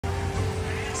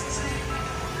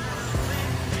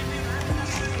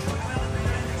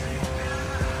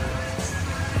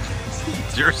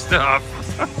It's your stuff.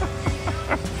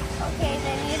 Okay,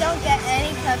 then you don't get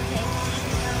any cupcakes.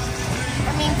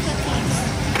 I mean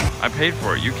cookies. I paid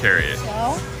for it. You carry it.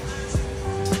 So?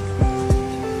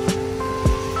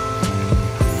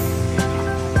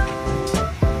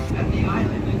 And the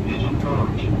island in Pigeon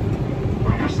Forge.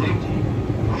 For your safety,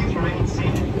 please remain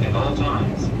seated at all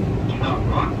times. Do not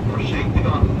rock or shake the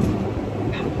gondola.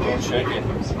 And please refrain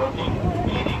from smoking,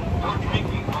 eating, or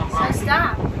drinking on board. So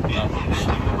stop. In the event of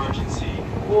an emergency,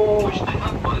 push the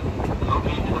help button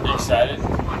located above. You excited?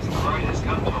 Once the ride has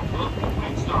come to a full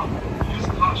complete stop, use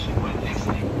caution when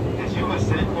exiting, as you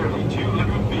ascend nearly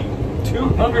 200 feet.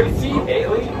 200 feet,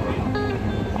 Hailey?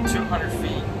 200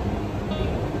 feet.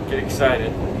 Get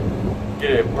excited.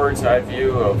 Get a bird's eye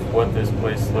view of what this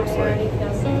place looks like.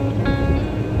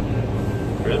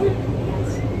 Really?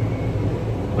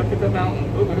 Look at the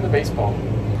mountain. Ooh, look at the baseball.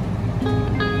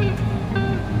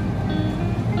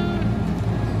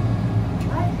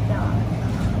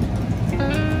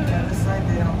 Yeah, this side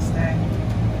they don't stay.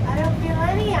 I don't feel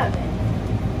any of it.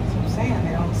 That's what I'm saying,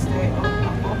 they don't stay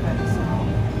open, so.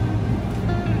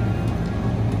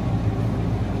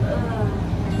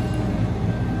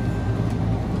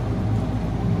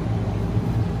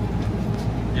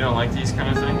 You don't like these kind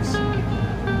of things?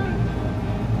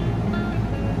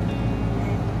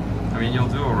 I mean, you'll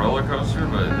do a roller coaster,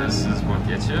 but this is what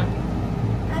gets you?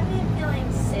 I've been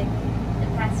feeling sick the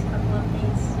past couple of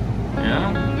days.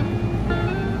 Yeah?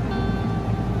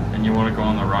 And you want to go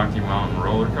on the Rocky Mountain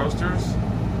roller coasters?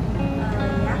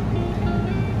 Yeah.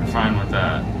 You're fine with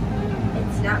that.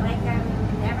 It's not like I'm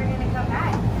never gonna go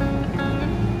back. I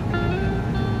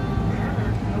don't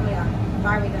know. Oh my god.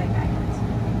 Why are we going backwards?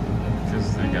 Because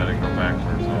they gotta go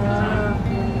backwards all the time.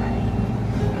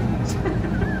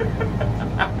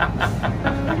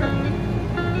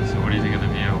 So what do you think of the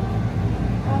view?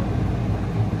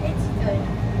 It's good.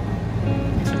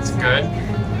 It's good?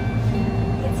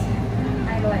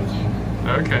 I like it.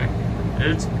 Okay.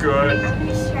 It's good. I'm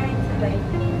just trying to like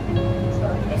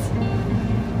focus.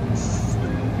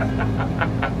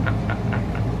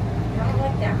 Don't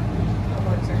look down.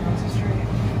 Publix across the street.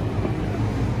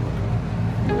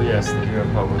 Yes, they do have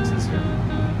Publixes here.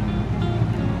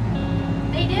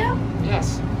 They do? Yes.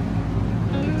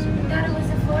 I thought it was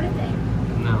a Florida thing.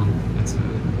 No, it's not.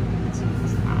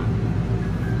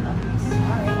 Oh,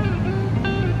 sorry.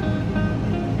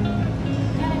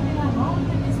 Gotta be like, oh,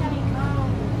 look at this heavy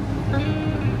cone.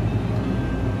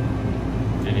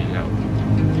 You need help.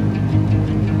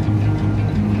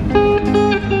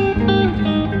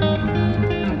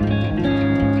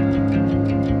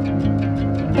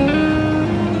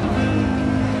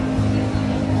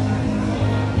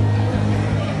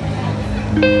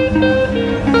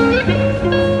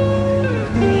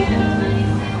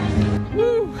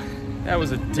 Woo! That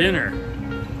was a dinner.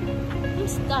 I'm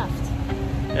stuffed.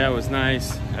 Yeah, it was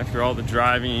nice. After all the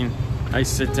driving, nice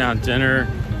sit-down dinner.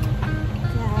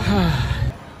 Yeah.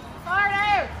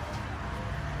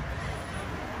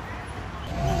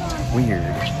 Weird.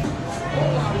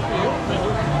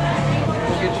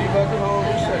 We'll get you back at home in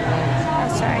a second. Oh,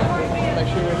 sorry. Make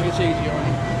sure it gets easy on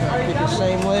you. Get the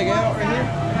same leg out right here.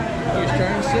 Just try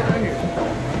and sit right here.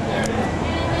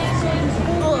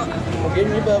 We're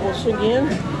getting your bubbles again.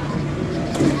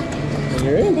 When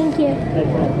you're in. Thank you.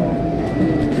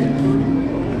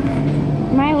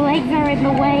 My legs are in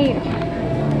the way.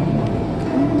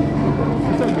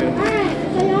 It's okay. Alright,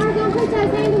 so y'all are going to push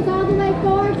those handles all the way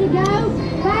forward to go.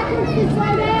 Backwards to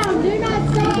slow down. Do not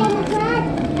stop on the track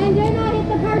and do not hit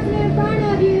the person in front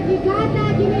of you. If you got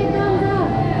that, give me a thumbs up.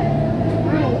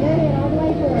 Alright, go ahead, all the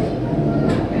way forward.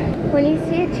 When you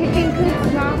see a chicken coop,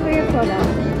 smile for your photo.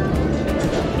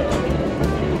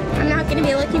 I'm not going to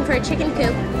be looking for a chicken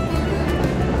coop.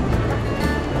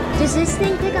 Does this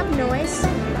thing pick up noise?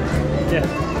 Yes.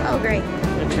 Oh, great.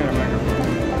 It's in a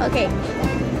microphone. Okay.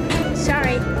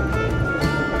 Sorry.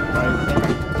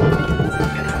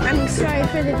 I'm sorry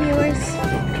for the viewers.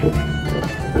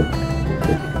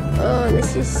 Oh,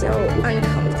 this is so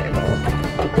uncomfortable.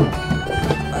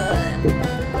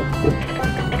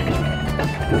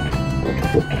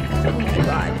 Oh my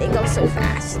god, they go so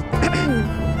fast.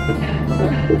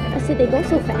 I said they go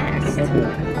so fast.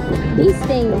 These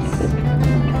things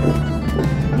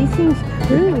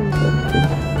cruise.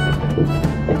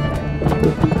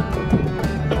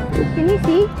 Can you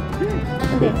see?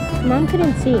 Okay, Mom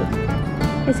couldn't see. I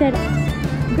said,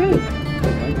 great.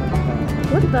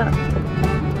 What the?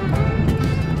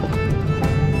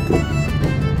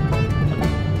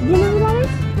 You know who that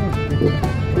is?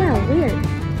 Yeah, weird.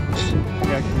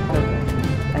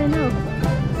 I know.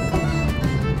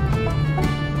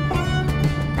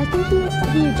 I think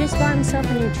he just bought himself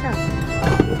a new truck.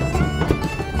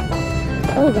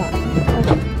 Oh god.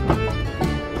 Okay.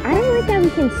 I don't like that we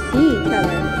can see each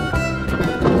other.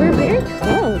 We're very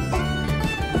close.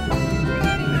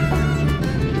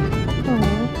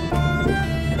 Aww.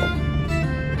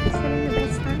 It's having the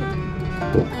best time.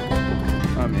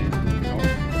 I mean,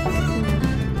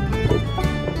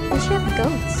 We should have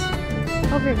goats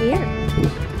over here.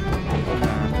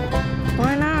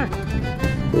 Why not?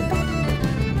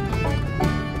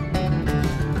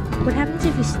 What happens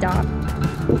if you stop?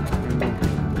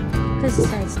 Because it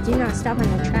says, do not stop on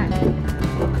the track.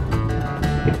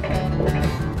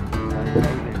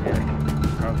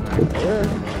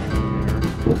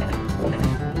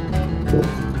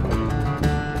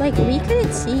 Like, we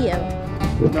couldn't see you.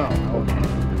 no,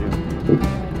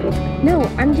 No,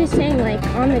 I'm just saying, like,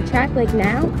 on the track, like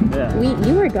now, Yeah.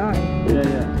 you were gone.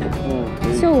 Yeah.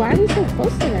 So why are we so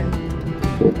close to them?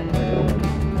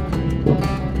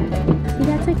 See,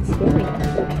 that's like scary. I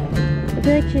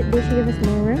feel like they should give us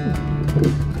more room.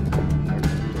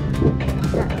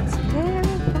 That's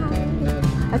terrifying.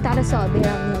 I thought I saw a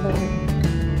bear on the other one.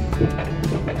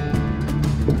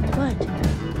 What?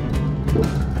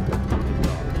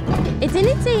 It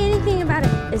didn't say anything about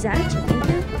it. Is that a chicken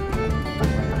coop?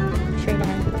 Straight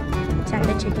ahead. Is that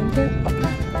the chicken coop?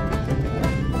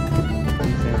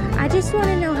 I just want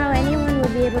to know how anyone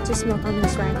would be able to smoke on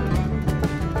this ride.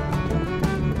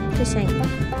 Just saying.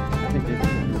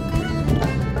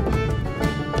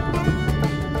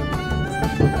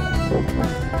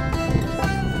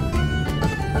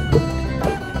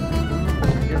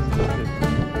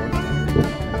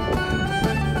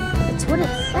 It's what it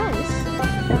says.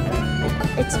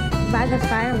 It's by the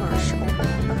fire marshal.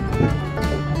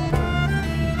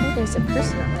 Oh, there's a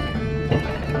person up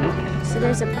there. So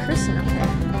there's a person up there.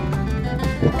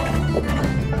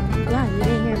 Yeah, you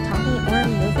didn't hear him talking or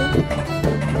him moving?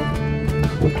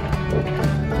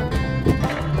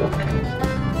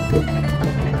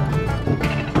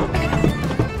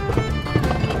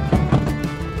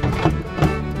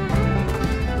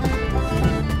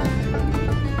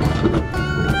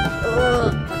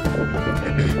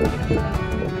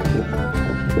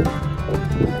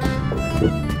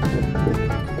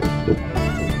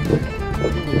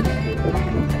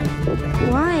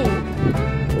 Why?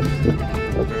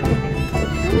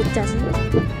 No, it doesn't.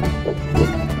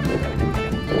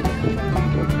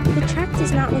 The track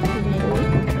does not look new.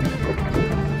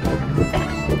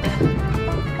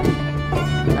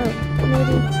 Oh,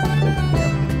 maybe.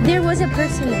 There was a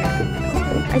person there.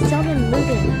 I saw him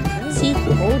moving. See,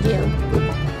 told you.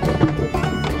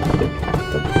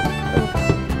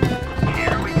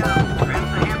 Here we go. Press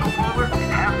the handle forward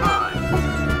and have fun.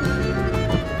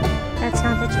 That's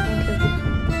not the chicken coop.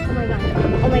 Oh my god.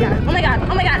 Oh my god. Oh my god.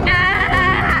 Oh my god. Ah!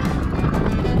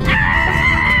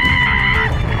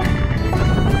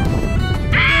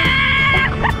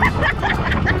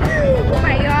 Oh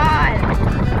my god.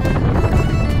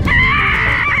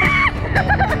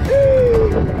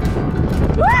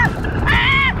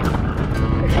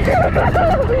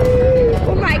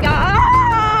 Oh my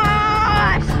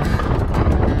gosh!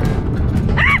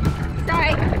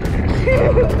 Sorry.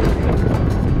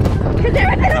 Because there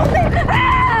was an open.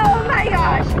 Oh my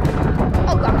gosh!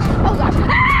 Oh gosh! Oh gosh!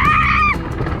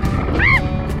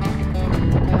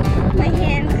 My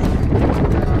hands.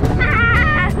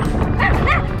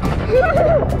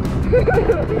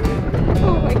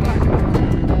 Oh my god!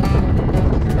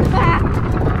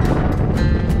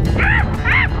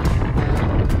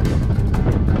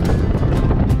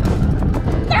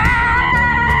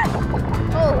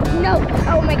 Oh no!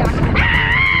 Oh my gosh!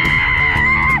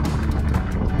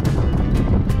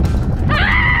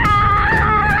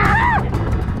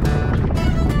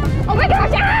 Oh my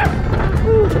gosh!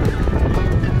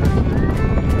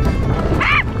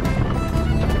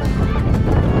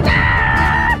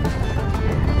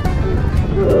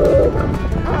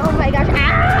 Oh my gosh!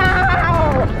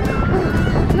 Ow!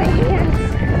 My hands!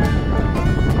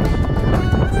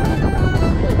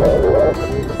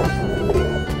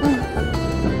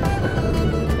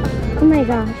 Oh my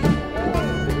gosh!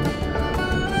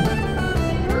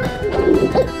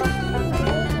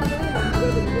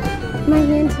 My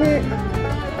hands hurt.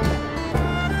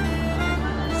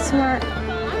 Smart.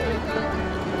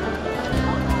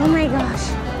 Oh my gosh!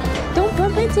 Don't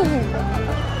bump into him.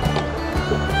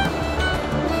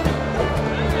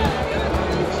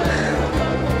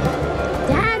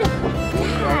 Dad!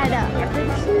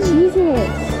 Jesus!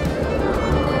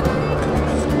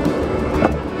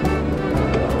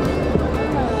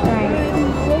 Sorry.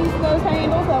 Release those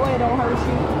handles, that way it don't hurt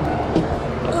you.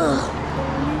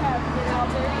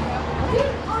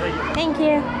 Thank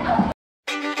you.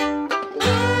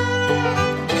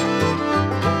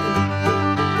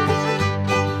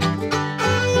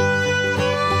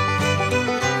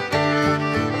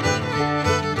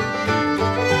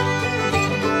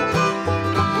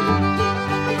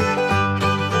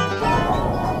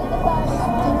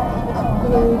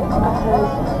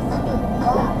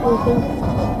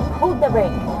 Hold the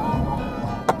brake.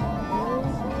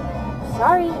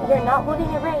 Sorry, you're not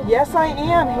holding the brake. Yes, I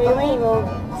am, Haley. Okay, well,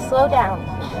 slow down.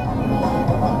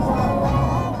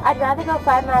 I'd rather go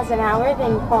 5 miles an hour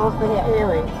than fall off the hill.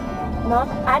 Haley. Mom,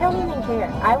 I don't even care.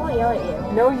 I will yell at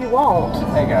you. No, you won't.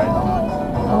 Hey guys.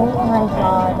 Oh my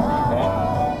god.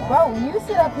 Bro, you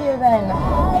sit up here then.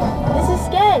 This is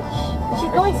sketch.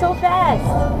 She's going so fast.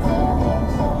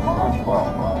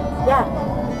 Yeah,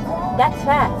 that's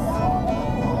fast.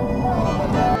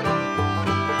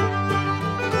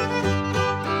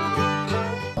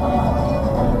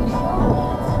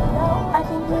 I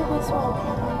think we're whistling.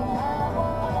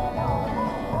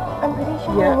 I'm pretty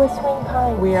sure Yeah. we're whistling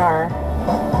pines. We are.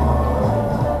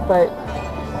 But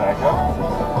Back up.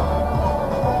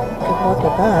 good luck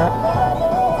at that.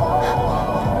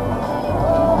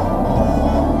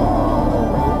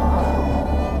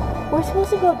 We're supposed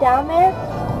to go down there?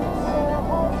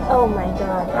 Oh my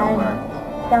god. Down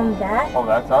where? Down that? Oh,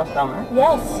 that's us down there?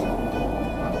 Yes.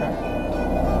 Okay.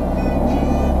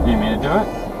 Do you mean to do it?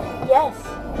 Yes.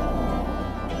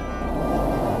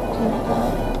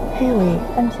 Haley.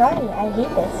 I'm sorry. I hate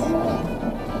this.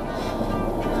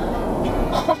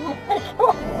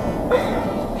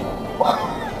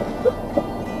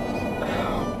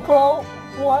 Bro,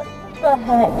 what the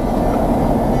heck?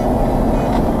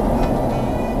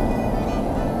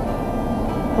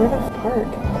 Where the park?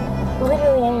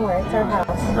 Literally anywhere. It's our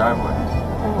house. Driveway.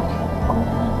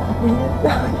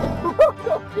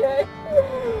 Okay.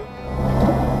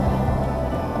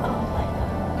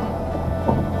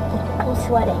 I'm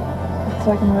sweating.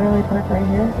 So I can literally park right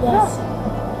here? Yes.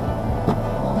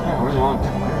 Yeah, where's the long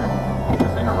here?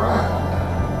 This ain't a road.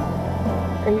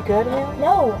 Are you good, Haley?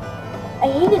 No. I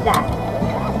hated that.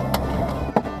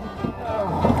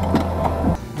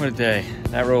 What a day.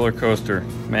 That roller coaster.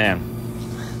 Man.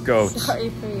 Goats. Sorry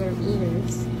for your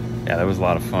ears. Yeah, that was a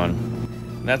lot of fun.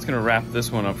 And that's gonna wrap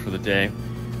this one up for the day.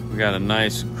 We got a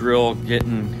nice grill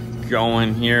getting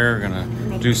going here. We're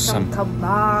gonna do some.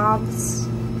 Kebabs.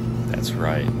 That's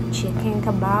right. Chicken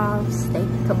kebabs, steak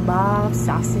kebabs,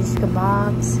 sausage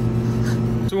kebabs.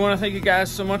 So we want to thank you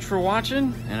guys so much for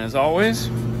watching, and as always,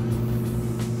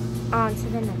 On to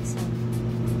the next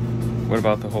one. what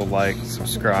about the whole like,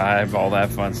 subscribe, all that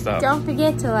fun stuff? Don't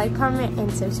forget to like, comment,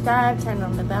 and subscribe. Turn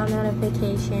on the bell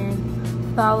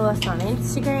notification. Follow us on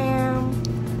Instagram.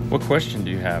 What question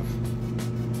do you have?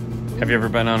 Have you ever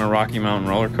been on a Rocky Mountain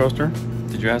roller coaster?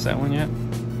 Did you ask that one yet?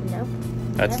 Nope.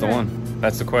 That's the Never. one.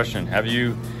 That's the question. Have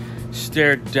you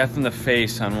stared death in the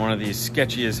face on one of these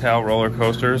sketchy as hell roller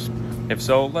coasters? If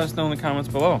so, let us know in the comments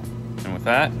below. And with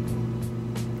that,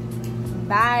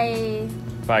 Bye.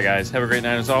 bye guys. Have a great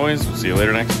night as always. We'll see you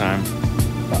later next time.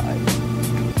 Bye.